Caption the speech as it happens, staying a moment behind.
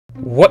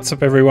What's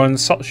up everyone,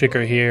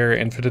 Saltshaker here,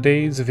 and for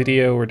today's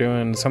video we're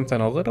doing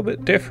something a little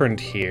bit different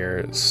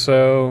here.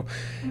 So,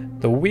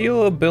 the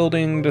Wheel of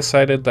Building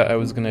decided that I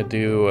was gonna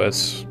do a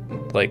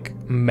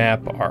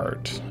map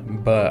art,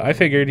 but I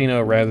figured,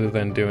 rather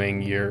than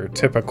doing your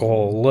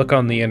typical look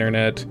on the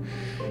internet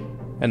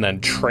and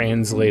then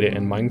translate it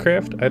in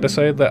Minecraft, I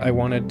decided that I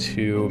wanted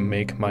to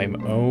make my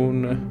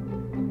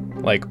own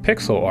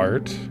pixel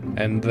art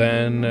and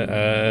then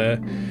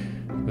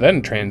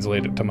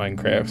translate it to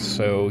Minecraft.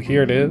 So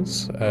here it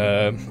is,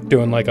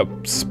 doing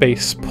a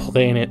space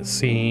planet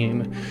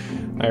scene.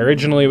 I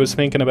originally was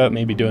thinking about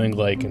maybe doing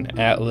an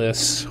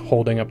atlas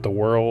holding up the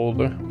world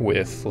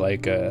with what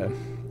are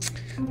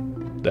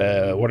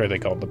they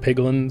called, the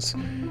piglins,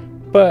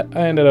 but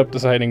I ended up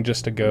deciding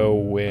just to go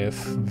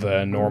with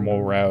the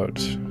normal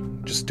route,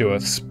 just do a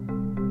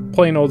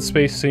plain old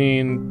space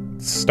scene,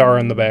 star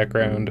in the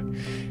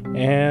background.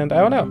 And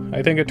I don't know,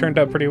 I think it turned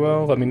out pretty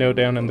well. Let me know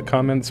down in the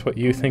comments what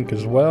you think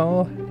as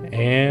well.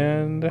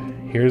 And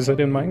here's it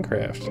in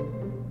Minecraft.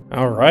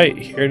 Alright,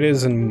 here it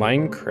is in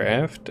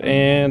Minecraft,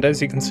 and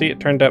as you can see it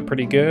turned out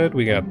pretty good.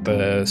 We got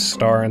the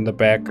star in the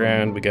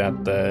background, we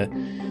got the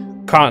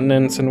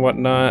continents and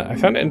whatnot. I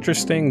found it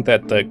interesting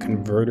that the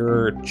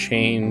converter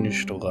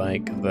changed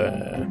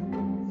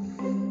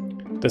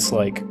this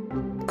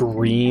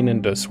green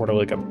into sort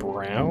of a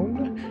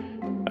brown.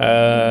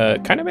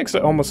 Kind of makes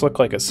it almost look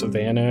like a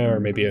savanna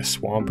or maybe a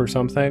swamp or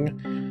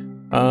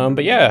something.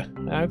 But yeah,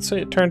 I'd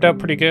say it turned out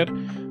pretty good.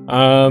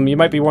 You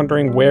might be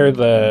wondering where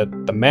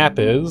the map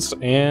is,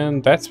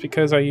 and that's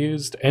because I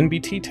used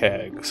NBT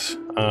tags,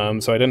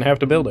 so I didn't have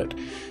to build it,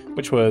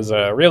 which was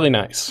really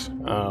nice.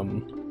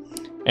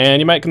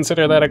 And you might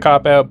consider that a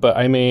cop-out, but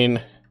I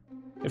mean,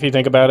 if you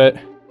think about it,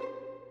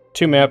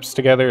 2 maps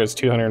together is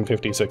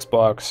 256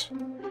 blocks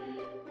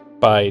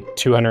by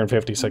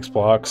 256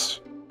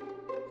 blocks.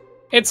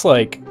 It's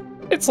over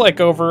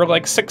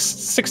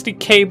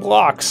 60k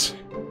blocks.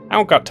 I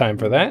don't got time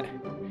for that.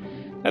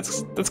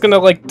 That's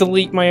gonna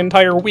delete my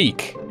entire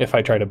week if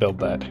I try to build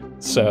that.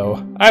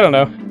 So I don't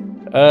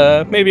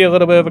know. Maybe a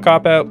little bit of a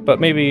cop-out, but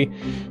maybe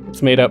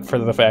it's made up for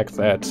the fact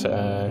that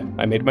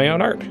I made my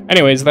own art.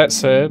 Anyways, that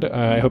said,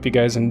 I hope you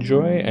guys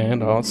enjoy,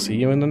 and I'll see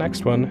you in the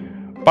next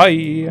one.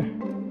 Bye!